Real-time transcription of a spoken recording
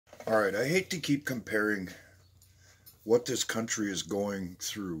All right, I hate to keep comparing what this country is going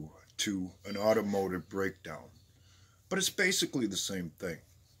through to an automotive breakdown, but it's basically the same thing.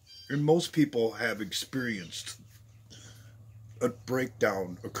 And most people have experienced a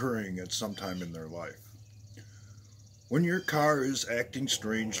breakdown occurring at some time in their life. When your car is acting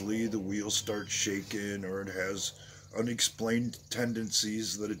strangely, the wheels start shaking, or it has unexplained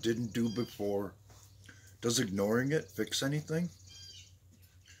tendencies that it didn't do before, does ignoring it fix anything?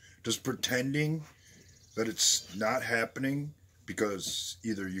 Does pretending that it's not happening because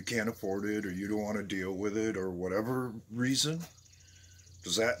either you can't afford it or you don't want to deal with it or whatever reason,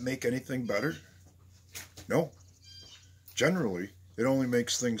 does that make anything better? No. Generally, it only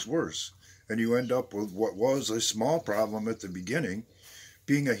makes things worse, and you end up with what was a small problem at the beginning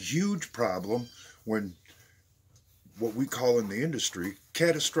being a huge problem when what we call in the industry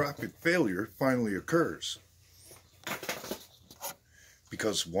catastrophic failure finally occurs.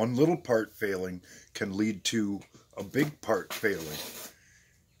 Because one little part failing can lead to a big part failing,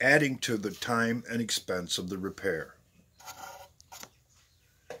 adding to the time and expense of the repair.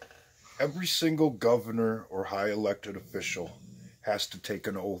 Every single governor or high elected official has to take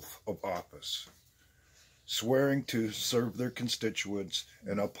an oath of office, swearing to serve their constituents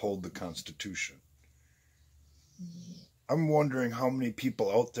and uphold the Constitution. I'm wondering how many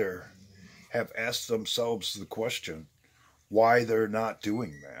people out there have asked themselves the question, why they're not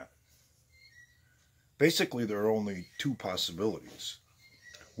doing that. Basically, there are only two possibilities.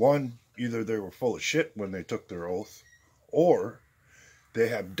 One, either they were full of shit when they took their oath, or they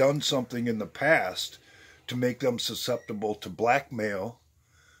have done something in the past to make them susceptible to blackmail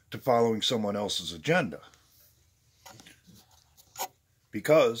to following someone else's agenda.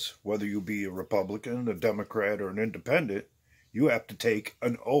 Because whether you be a Republican, a Democrat, or an independent, you have to take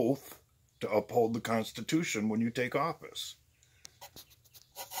an oath to uphold the Constitution when you take office.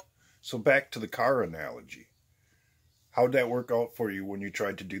 So back to the car analogy. How'd that work out for you when you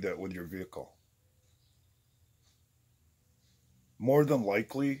tried to do that with your vehicle? More than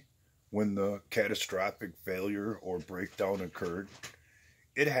likely, when the catastrophic failure or breakdown occurred,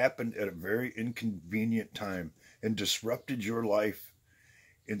 it happened at a very inconvenient time and disrupted your life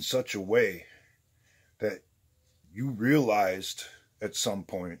in such a way that you realized at some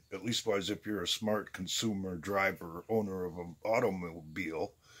point, at least as if you're a smart consumer, driver, owner of an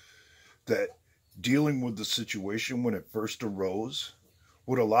automobile, that dealing with the situation when it first arose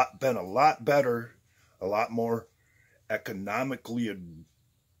would have been a lot better, a lot more economically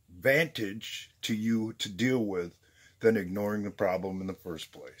advantage to you to deal with than ignoring the problem in the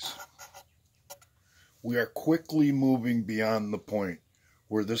first place. We are quickly moving beyond the point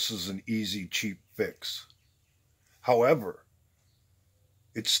where this is an easy, cheap fix. However,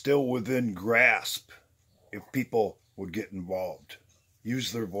 it's still within grasp if people would get involved, use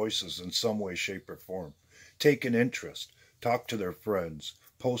their voices in some way, shape, or form, take an interest, talk to their friends,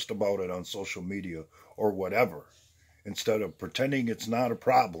 post about it on social media or whatever, instead of pretending it's not a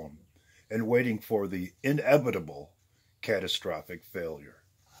problem and waiting for the inevitable catastrophic failure.